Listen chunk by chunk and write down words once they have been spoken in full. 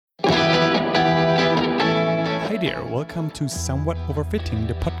there, welcome to Somewhat Overfitting,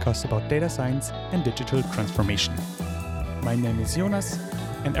 the podcast about data science and digital transformation. My name is Jonas,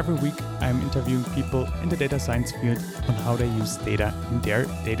 and every week I'm interviewing people in the data science field on how they use data in their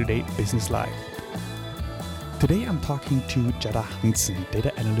day-to-day business life. Today I'm talking to Jetta Hansen,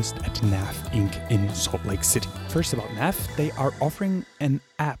 data analyst at NAV Inc. in Salt Lake City. First about NAV, they are offering an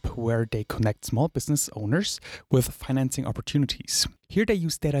app where they connect small business owners with financing opportunities. Here they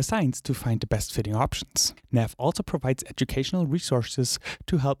use data science to find the best fitting options. NAV also provides educational resources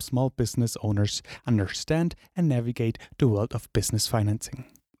to help small business owners understand and navigate the world of business financing.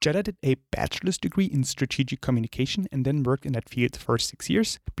 Jetta did a bachelor's degree in strategic communication and then worked in that field for 6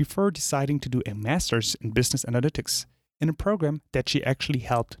 years before deciding to do a master's in business analytics in a program that she actually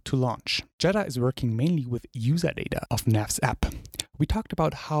helped to launch. Jetta is working mainly with user data of NAV's app. We talked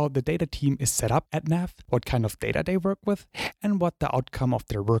about how the data team is set up at NAV, what kind of data they work with, and what the outcome of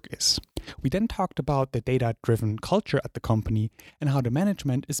their work is. We then talked about the data-driven culture at the company and how the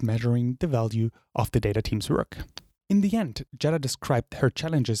management is measuring the value of the data team's work. In the end, Jetta described her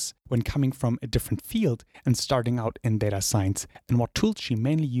challenges when coming from a different field and starting out in data science and what tools she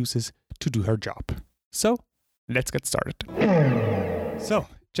mainly uses to do her job. So, let's get started. So,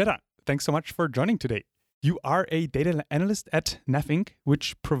 Jetta, thanks so much for joining today. You are a data analyst at NAV Inc.,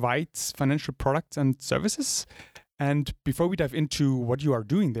 which provides financial products and services. And before we dive into what you are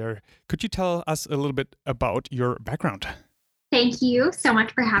doing there, could you tell us a little bit about your background? Thank you so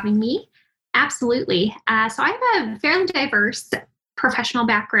much for having me. Absolutely. So I have a fairly diverse professional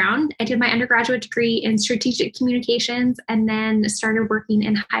background. I did my undergraduate degree in strategic communications and then started working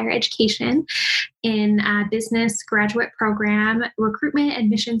in higher education in a business graduate program, recruitment,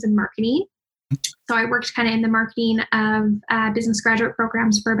 admissions, and marketing. So I worked kind of in the marketing of business graduate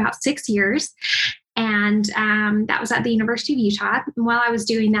programs for about 6 years. And that was at the University of Utah. And while I was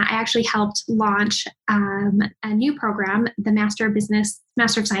doing that, I actually helped launch a new program, the Master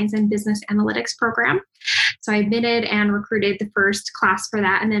of Science in Business Analytics program. So I admitted and recruited the first class for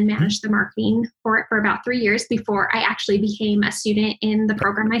that and then managed the marketing for it for about 3 years before I actually became a student in the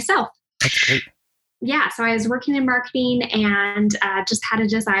program myself. That's great. Yeah, so I was working in marketing and just had a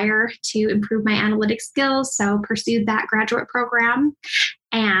desire to improve my analytics skills. So pursued that graduate program.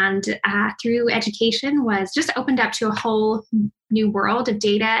 And through education was just opened up to a whole new world of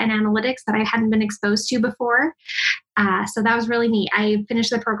data and analytics that I hadn't been exposed to before. So that was really neat. I finished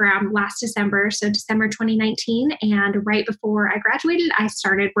the program last December, so December 2019. And right before I graduated, I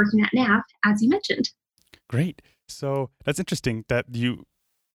started working at NAV, as you mentioned. Great. So that's interesting that you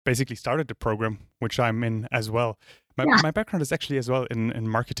basically started the program, which I'm in as well. My background is actually as well in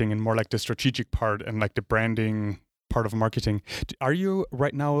marketing and more like the strategic part and like the branding part of marketing. Are you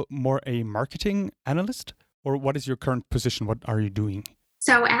right now more a marketing analyst, or what is your current position? What are you doing?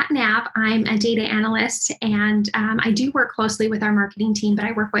 So at NAV, I'm a data analyst, and I do work closely with our marketing team, but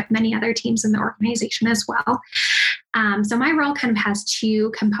I work with many other teams in the organization as well. So my role kind of has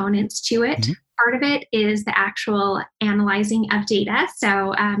two components to it. Mm-hmm. Part of it is the actual analyzing of data.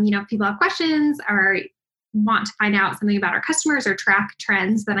 So, if people have questions or want to find out something about our customers or track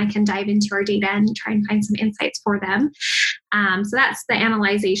trends, then I can dive into our data and try and find some insights for them. So that's the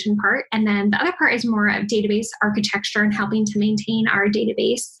analyzation part. And then the other part is more of database architecture and helping to maintain our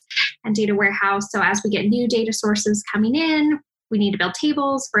database and data warehouse. So as we get new data sources coming in, we need to build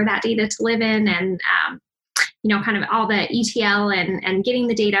tables for that data to live in and, kind of all the ETL and getting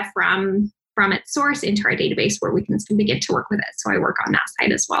the data from its source into our database where we can begin to work with it. So I work on that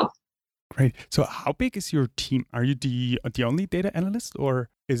side as well. Great. So how big is your team? Are you the only data analyst, or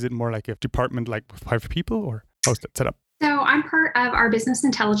is it more like a department like with 5 people, or how's that set up? So I'm part of our business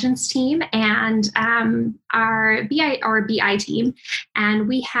intelligence team and our BI team. And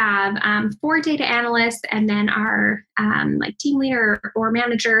we have 4 data analysts and then our team leader or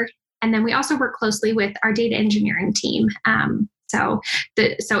manager. And then we also work closely with our data engineering team. So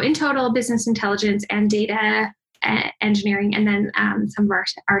in total, business intelligence and data engineering, and then some of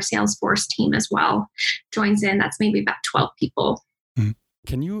our Salesforce team as well joins in. That's maybe about 12 people. Mm-hmm.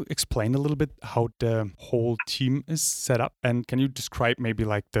 Can you explain a little bit how the whole team is set up? And can you describe maybe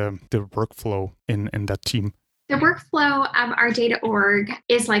like the workflow in that team? The workflow of our data org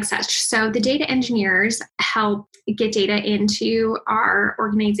is like such. So the data engineers help get data into our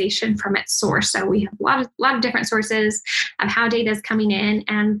organization from its source. So we have a lot of different sources of how data is coming in,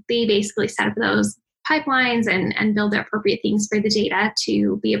 and they basically set up those pipelines and build the appropriate things for the data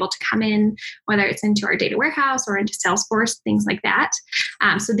to be able to come in, whether it's into our data warehouse or into Salesforce, things like that.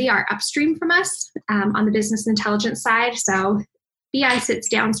 So they are upstream from us on the business intelligence side. So BI sits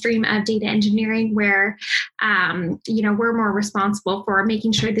downstream of data engineering, where we're more responsible for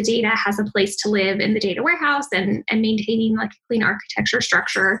making sure the data has a place to live in the data warehouse and maintaining like a clean architecture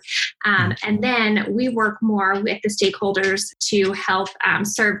structure. And then we work more with the stakeholders to help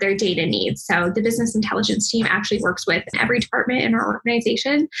serve their data needs. So the business intelligence team actually works with every department in our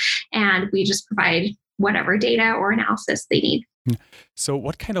organization, and we just provide whatever data or analysis they need. So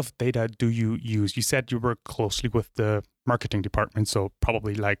what kind of data do you use? You said you work closely with the marketing department, so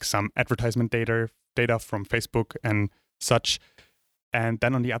probably like some advertisement data from Facebook and such. And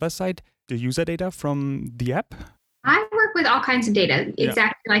then on the other side, the user data from the app? I work with all kinds of data,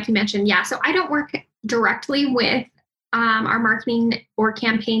 exactly like you mentioned. Yeah. So I don't work directly with our marketing or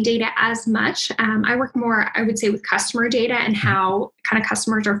campaign data as much. I work more, I would say, with customer data and how kind of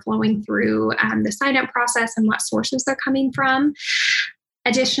customers are flowing through the sign-up process and what sources they're coming from.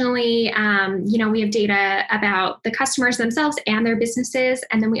 Additionally, we have data about the customers themselves and their businesses.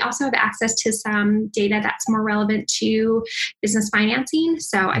 And then we also have access to some data that's more relevant to business financing.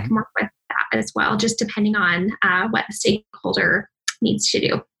 So I can work with that as well, just depending on what the stakeholder needs to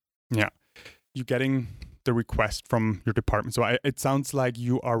do. Yeah. You're getting the request from your department. So it sounds like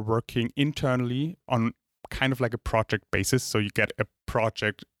you are working internally on kind of like a project basis. So you get a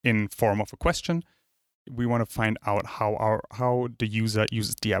project in form of a question. We want to find out how the user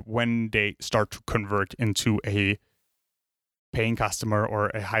uses the app when they start to convert into a paying customer or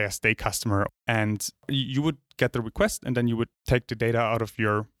a higher stake customer. And you would get the request, and then you would take the data out of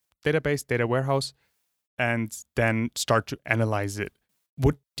your database, data warehouse, and then start to analyze it.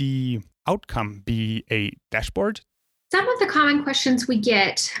 Would the outcome be a dashboard? Some of the common questions we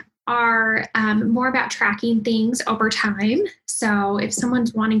get are more about tracking things over time. So if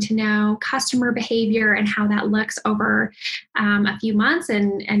someone's wanting to know customer behavior and how that looks over a few months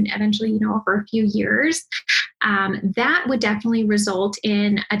and eventually, over a few years, that would definitely result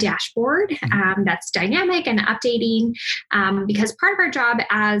in a dashboard that's dynamic and updating, because part of our job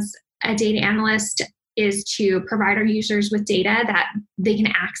as a data analyst is to provide our users with data that they can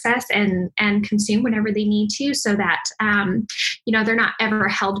access and consume whenever they need to, so that they're not ever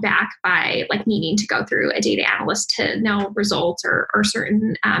held back by like needing to go through a data analyst to know results or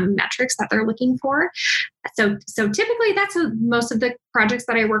certain metrics that they're looking for. So typically that's most of the projects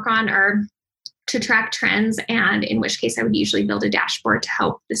that I work on are to track trends, and in which case I would usually build a dashboard to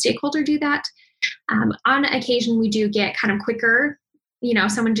help the stakeholder do that. On occasion, we do get kind of quicker.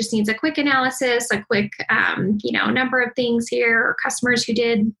 Someone just needs a quick analysis, a quick, number of things here, or customers who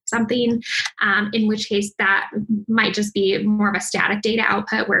did something, in which case that might just be more of a static data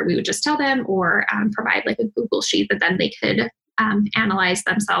output where we would just tell them or provide like a Google sheet that then they could analyze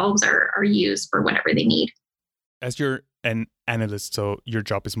themselves or use for whatever they need. As you're an analyst, so your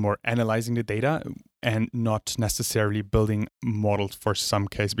job is more analyzing the data and not necessarily building models for some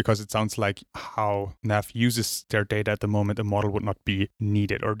case, because it sounds like how Nav uses their data at the moment, a model would not be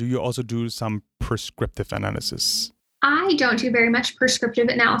needed. Or do you also do some prescriptive analysis? I don't do very much prescriptive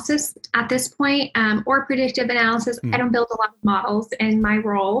analysis at this point, or predictive analysis. I don't build a lot of models in my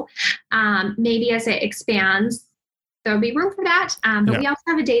role. Maybe as it expands, there'll be room for that. But we also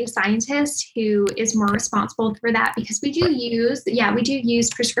have a data scientist who is more responsible for that, because we do use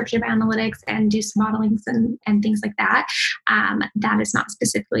prescriptive analytics and do some modelings and things like that. That is not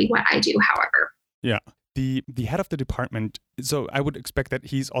specifically what I do, however. Yeah. The head of the department, so I would expect that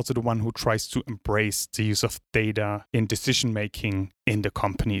he's also the one who tries to embrace the use of data in decision making in the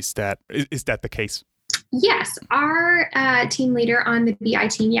companies. Is that the case? Yes. Our team leader on the BI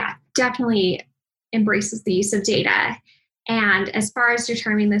team, definitely embraces the use of data. And as far as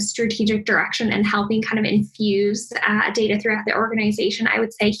determining the strategic direction and helping kind of infuse data throughout the organization, I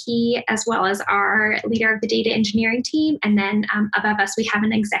would say he, as well as our leader of the data engineering team, and then above us, we have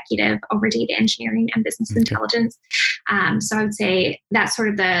an executive over data engineering and business intelligence. So I would say that's sort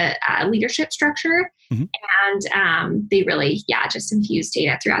of the leadership structure. And they really, just infuse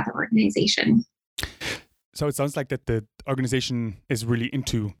data throughout the organization. So it sounds like that the organization is really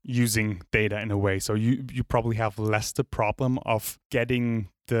into using data in a way. So you probably have less the problem of getting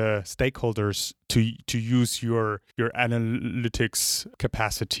the stakeholders to use your analytics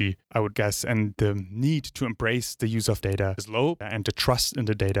capacity, I would guess, and the need to embrace the use of data is low, and the trust in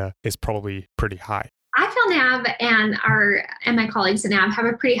the data is probably pretty high. I feel Nav and my colleagues at Nav have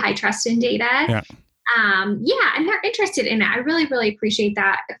a pretty high trust in data. Yeah. And they're interested in it. I really, really appreciate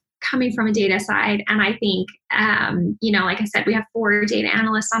that coming from a data side. And I think, like I said, we have 4 data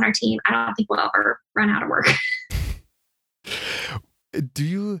analysts on our team. I don't think we'll ever run out of work. Do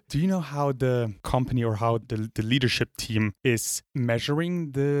you know how the company or how the leadership team is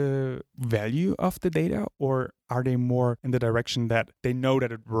measuring the value of the data, or are they more in the direction that they know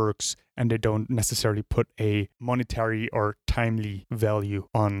that it works and they don't necessarily put a monetary or timely value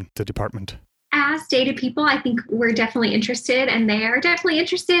on the department? As data people, I think we're definitely interested, and they are definitely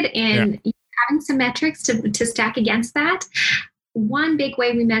interested in having some metrics to stack against that. One big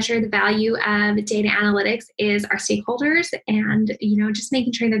way we measure the value of data analytics is our stakeholders, and just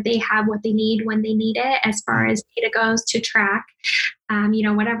making sure that they have what they need when they need it as far as data goes to track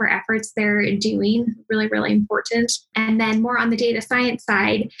whatever efforts they're doing. Really, really important. And then more on the data science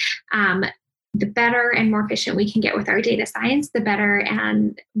side, the better and more efficient we can get with our data science, the better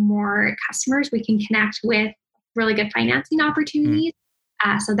and more customers we can connect with really good financing opportunities.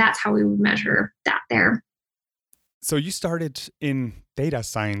 So that's how we would measure that there. So you started in data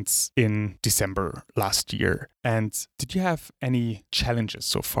science in December last year. And did you have any challenges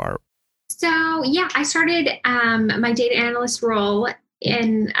so far? So yeah, I started my data analyst role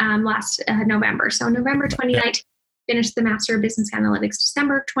in last November. So November 2019, finished the Master of Business Analytics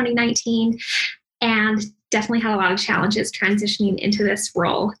December 2019, and definitely had a lot of challenges transitioning into this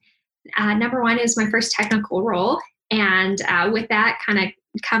role. Number one is my first technical role. And with that kind of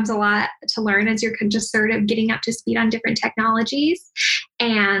comes a lot to learn as you're just sort of getting up to speed on different technologies.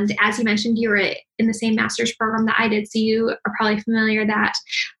 And as you mentioned, you were in the same master's program that I did, so you are probably familiar that,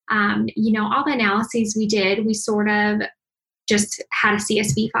 all the analyses we did, we sort of just had a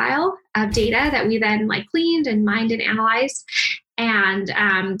CSV file of data that we then cleaned and mined and analyzed.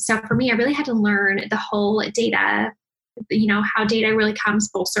 And so for me, I really had to learn the whole data, how data really comes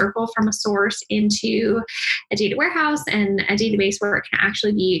full circle from a source into a data warehouse and a database where it can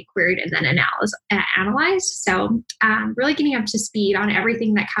actually be queried and then analyzed. So really getting up to speed on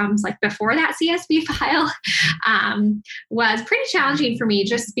everything that comes before that CSV file was pretty challenging for me,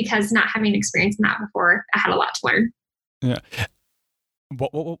 just because not having experience in that before, I had a lot to learn. Yeah.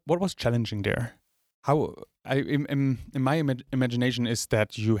 What was challenging there? How in my imagination is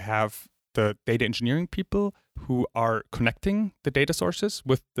that you have the data engineering people who are connecting the data sources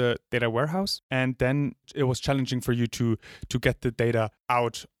with the data warehouse, and then it was challenging for you to get the data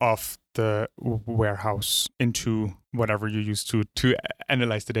out of the warehouse into whatever you use to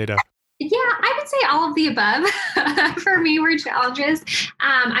analyze the data. Yeah, I would say all of the above for me were challenges.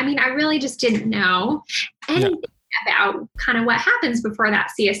 I really just didn't know anything about kind of what happens before that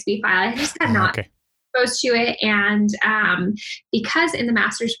CSV file. I just had not exposed to it. And because in the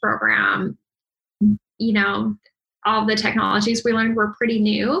master's program, all the technologies we learned were pretty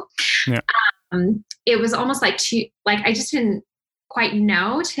new. Yeah. It was almost I just didn't quite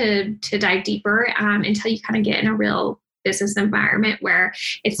know to dive deeper until you kind of get in a real business environment where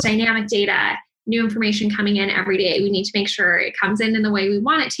it's dynamic data, new information coming in every day. We need to make sure it comes in the way we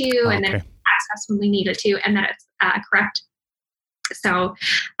want it to, and then access when we need it to, and that it's correct. So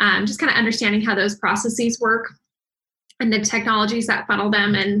just kind of understanding how those processes work and the technologies that funnel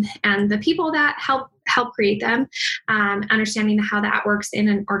them and the people that help create them, understanding how that works in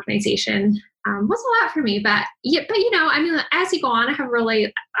an organization was a lot for me. But as you go on, I have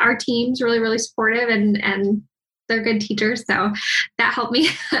our team's really, really supportive and they're good teachers. So that helped me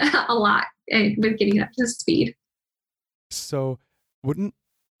a lot with getting up to speed. So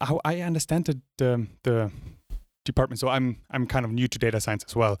how I understand the department. So I'm kind of new to data science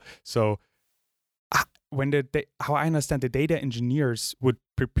as well. So how I understand, the data engineers would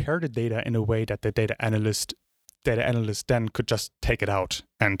prepare the data in a way that the data analyst then could just take it out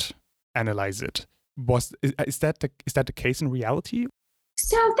and analyze it. Is that the case in reality?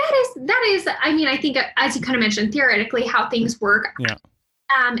 So that is. I think as you kind of mentioned, theoretically how things work. Yeah.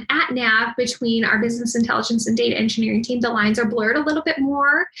 At NAV, between our business intelligence and data engineering team, the lines are blurred a little bit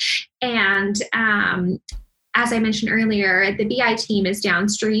more. And as I mentioned earlier, the BI team is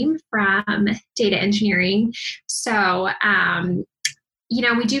downstream from data engineering. So,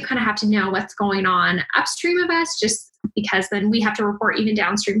 we do kind of have to know what's going on upstream of us, just because then we have to report even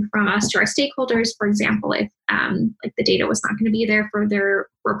downstream from us to our stakeholders. For example, if the data was not going to be there for their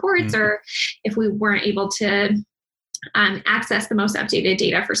reports, or if we weren't able to access the most updated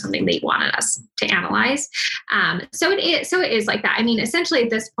data for something they wanted us to analyze. So it is like that. Essentially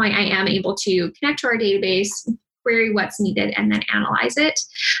at this point, I am able to connect to our database, query what's needed, and then analyze it.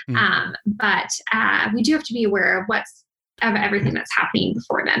 But we do have to be aware of everything that's happening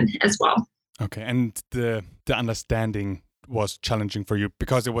before then as well. Okay. And the understanding was challenging for you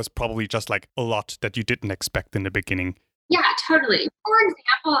because it was probably just a lot that you didn't expect in the beginning. Yeah, totally. For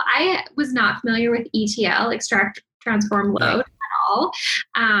example, I was not familiar with ETL, extract, transform, load, at all.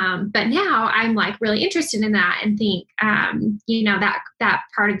 But now I'm like really interested in that and think, that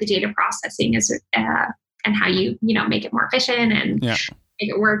part of the data processing is, and how you make it more efficient and make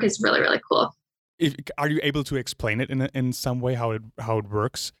it work is really, really cool. Are you able to explain it in some way how it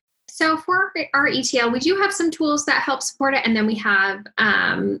works? So for our ETL, we do have some tools that help support it. And then we have,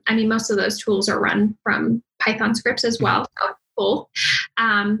 most of those tools are run from Python scripts as well. So cool.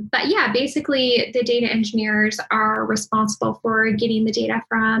 But yeah, basically the data engineers are responsible for getting the data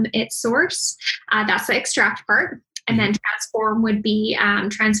from its source. That's the extract part. And then transform would be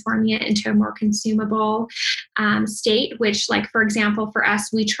transforming it into a more consumable state, which, like, for example, for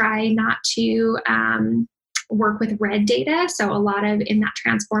us, we try not to work with red data. So a lot of in that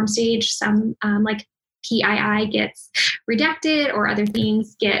transform stage, some like PII gets redacted or other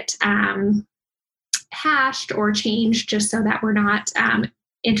things get hashed or changed just so that we're not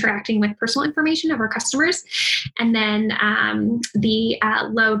interacting with personal information of our customers. And then the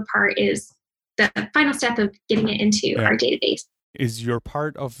load part is the final step of getting it into our database. Is your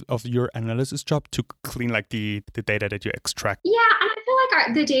part of your analysis job to clean like the data that you extract? Yeah, and I feel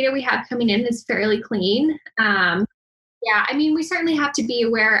like the data we have coming in is fairly clean. We certainly have to be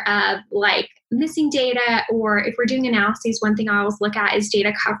aware of like missing data, or if we're doing analyses, one thing I always look at is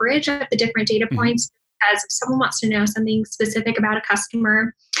data coverage of the different data points. Because if someone wants to know something specific about a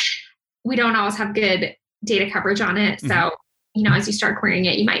customer, we don't always have good data coverage on it. So, as you start querying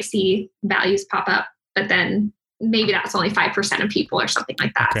it, you might see values pop up, but then maybe that's only 5% of people or something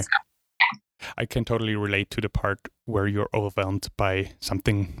like that. Okay. So, yeah. I can totally relate to the part where you're overwhelmed by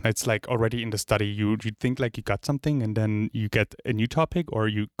something. It's like already in the study, you think like you got something and then you get a new topic, or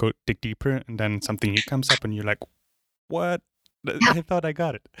you go dig deeper and then something new comes up and you're like, what? I thought I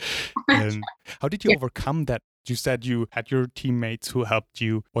got it. And how did you overcome that? You said you had your teammates who helped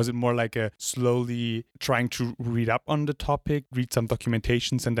you. Was it more like a slowly trying to read up on the topic, read some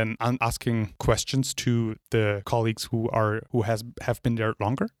documentations, and then asking questions to the colleagues who have been there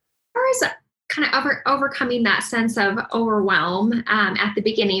longer? Or is it kind of overcoming that sense of overwhelm at the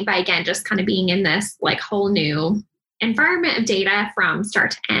beginning by, again, just kind of being in this like whole new environment of data from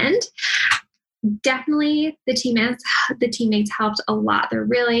start to end? Definitely the teammates helped a lot. They're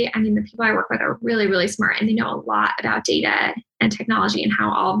really, the people I work with are really, really smart, and they know a lot about data and technology and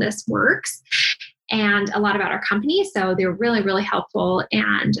how all of this works, and a lot about our company. So they're really, really helpful.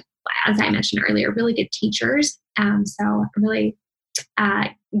 And as I mentioned earlier, really good teachers. So I really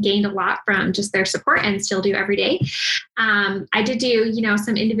gained a lot from just their support and still do every day. I did do,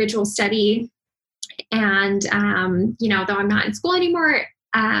 some individual study, and, though I'm not in school anymore,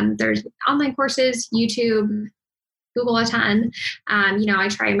 there's online courses, YouTube, Google a ton. I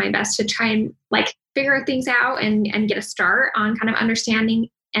try my best to try and like figure things out and get a start on kind of understanding,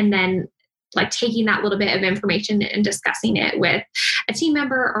 and then like taking that little bit of information and discussing it with a team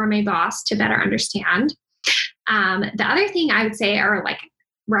member or my boss to better understand. The other thing I would say, or like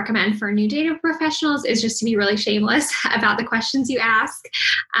recommend for new data professionals, is just to be really shameless about the questions you ask.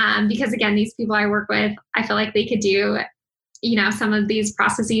 Because again, these people I work with, I feel like they could do some of these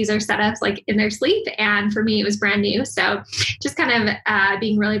processes or setups like in their sleep. And for me, it was brand new. So just kind of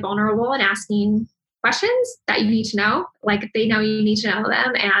being really vulnerable and asking questions that you need to know, like if they know you need to know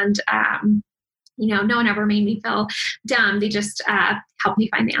them. And, no one ever made me feel dumb. They just helped me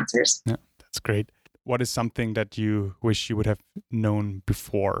find the answers. Yeah, that's great. What is something that you wish you would have known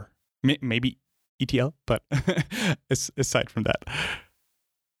before? Maybe ETL, but aside from that.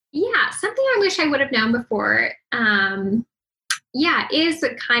 Yeah, something I wish I would have known before. Is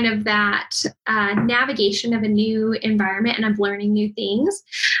kind of that navigation of a new environment and of learning new things.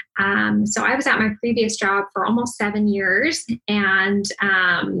 So I was at my previous job for almost 7 years, and,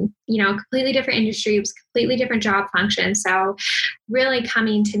 completely different industry, it was completely different job function. So really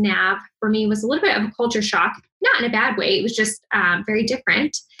coming to Nav for me was a little bit of a culture shock, not in a bad way. It was just very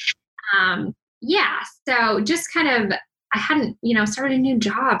different. So just kind of, I hadn't, started a new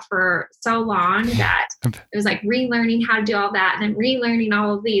job for so long that it was like relearning how to do all that, and then relearning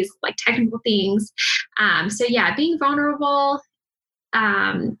all of these like technical things. Being vulnerable,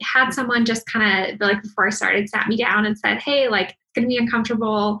 had someone just kind of like before I started sat me down and said, hey, like it's going to be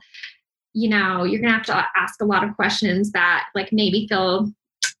uncomfortable. You're going to have to ask a lot of questions that like maybe feel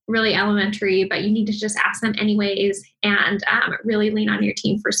really elementary, but you need to just ask them anyways, and really lean on your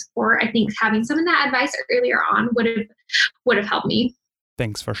team for support. I think having some of that advice earlier on would have helped me.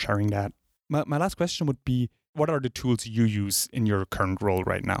 Thanks for sharing that. My last question would be, what are the tools you use in your current role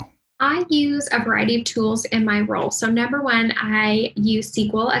right now? I use a variety of tools in my role. So number one, I use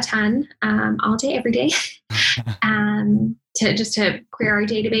SQL a ton, all day, every day. to query our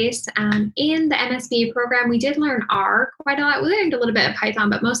database. In the MSBA program, we did learn R quite a lot. We learned a little bit of Python,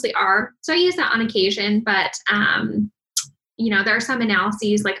 but mostly R. So I use that on occasion, but there are some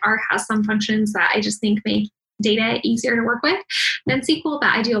analyses, like R has some functions that I just think make data easier to work with than SQL, but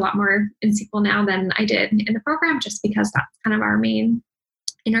I do a lot more in SQL now than I did in the program, just because that's kind of our main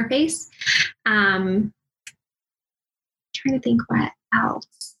interface. Trying to think what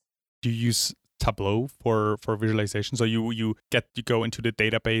else. Do you use Tableau for visualization? So you go into the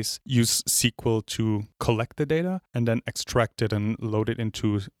database, use SQL to collect the data, and then extract it and load it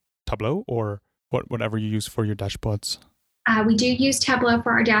into Tableau, or whatever you use for your dashboards? We do use Tableau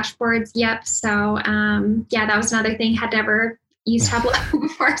for our dashboards. Yep. So that was another thing. Had never used Tableau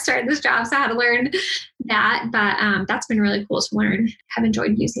before I started this job, so I had to learn that. But that's been really cool to learn. Have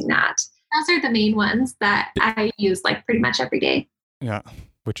enjoyed using that. Those are the main ones that I use like pretty much every day. Yeah,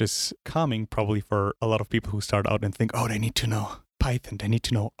 which is calming probably for a lot of people who start out and think, oh, they need to know Python, they need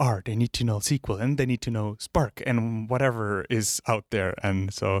to know R, they need to know SQL, and they need to know Spark and whatever is out there.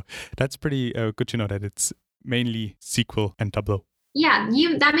 And so that's pretty good to know that it's mainly SQL and Tableau. Yeah,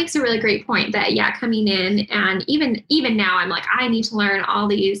 that makes a really great point that, coming in and even now I'm like, I need to learn all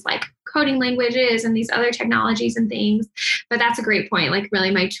these like coding languages and these other technologies and things. But that's a great point. Like really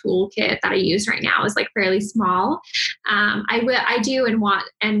my toolkit that I use right now is like fairly small. I do and want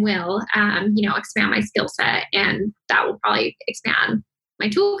and will, expand my skill set, and that will probably expand my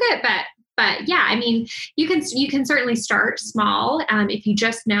toolkit. But yeah, I mean, you can certainly start small. If you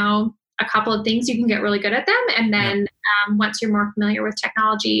just know a couple of things, you can get really good at them. And then once you're more familiar with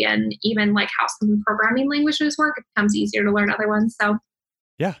technology and even like how some programming languages work, it becomes easier to learn other ones. So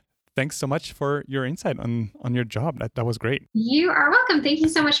yeah, thanks so much for your insight on your job. That was great. You are welcome. Thank you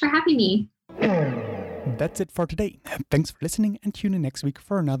so much for having me. That's it for today. Thanks for listening, and tune in next week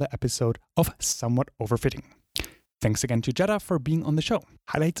for another episode of Somewhat Overfitting. Thanks again to Jetta for being on the show.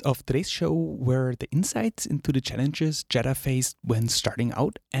 Highlights of today's show were the insights into the challenges Jetta faced when starting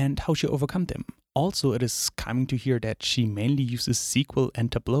out and how she overcome them. Also, it is calming to hear that she mainly uses SQL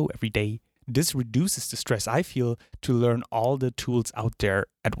and Tableau every day. This reduces the stress I feel to learn all the tools out there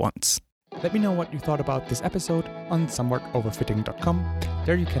at once. Let me know what you thought about this episode on somewhatoverfitting.com.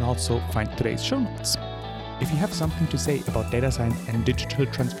 There you can also find today's show notes. If you have something to say about data science and digital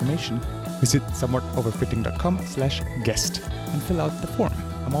transformation, visit somewhatoverfitting.com/guest and fill out the form.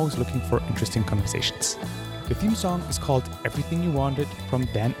 I'm always looking for interesting conversations. The theme song is called Everything You Wanted from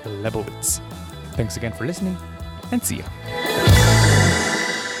Dan Lebowitz. Thanks again for listening, and see ya.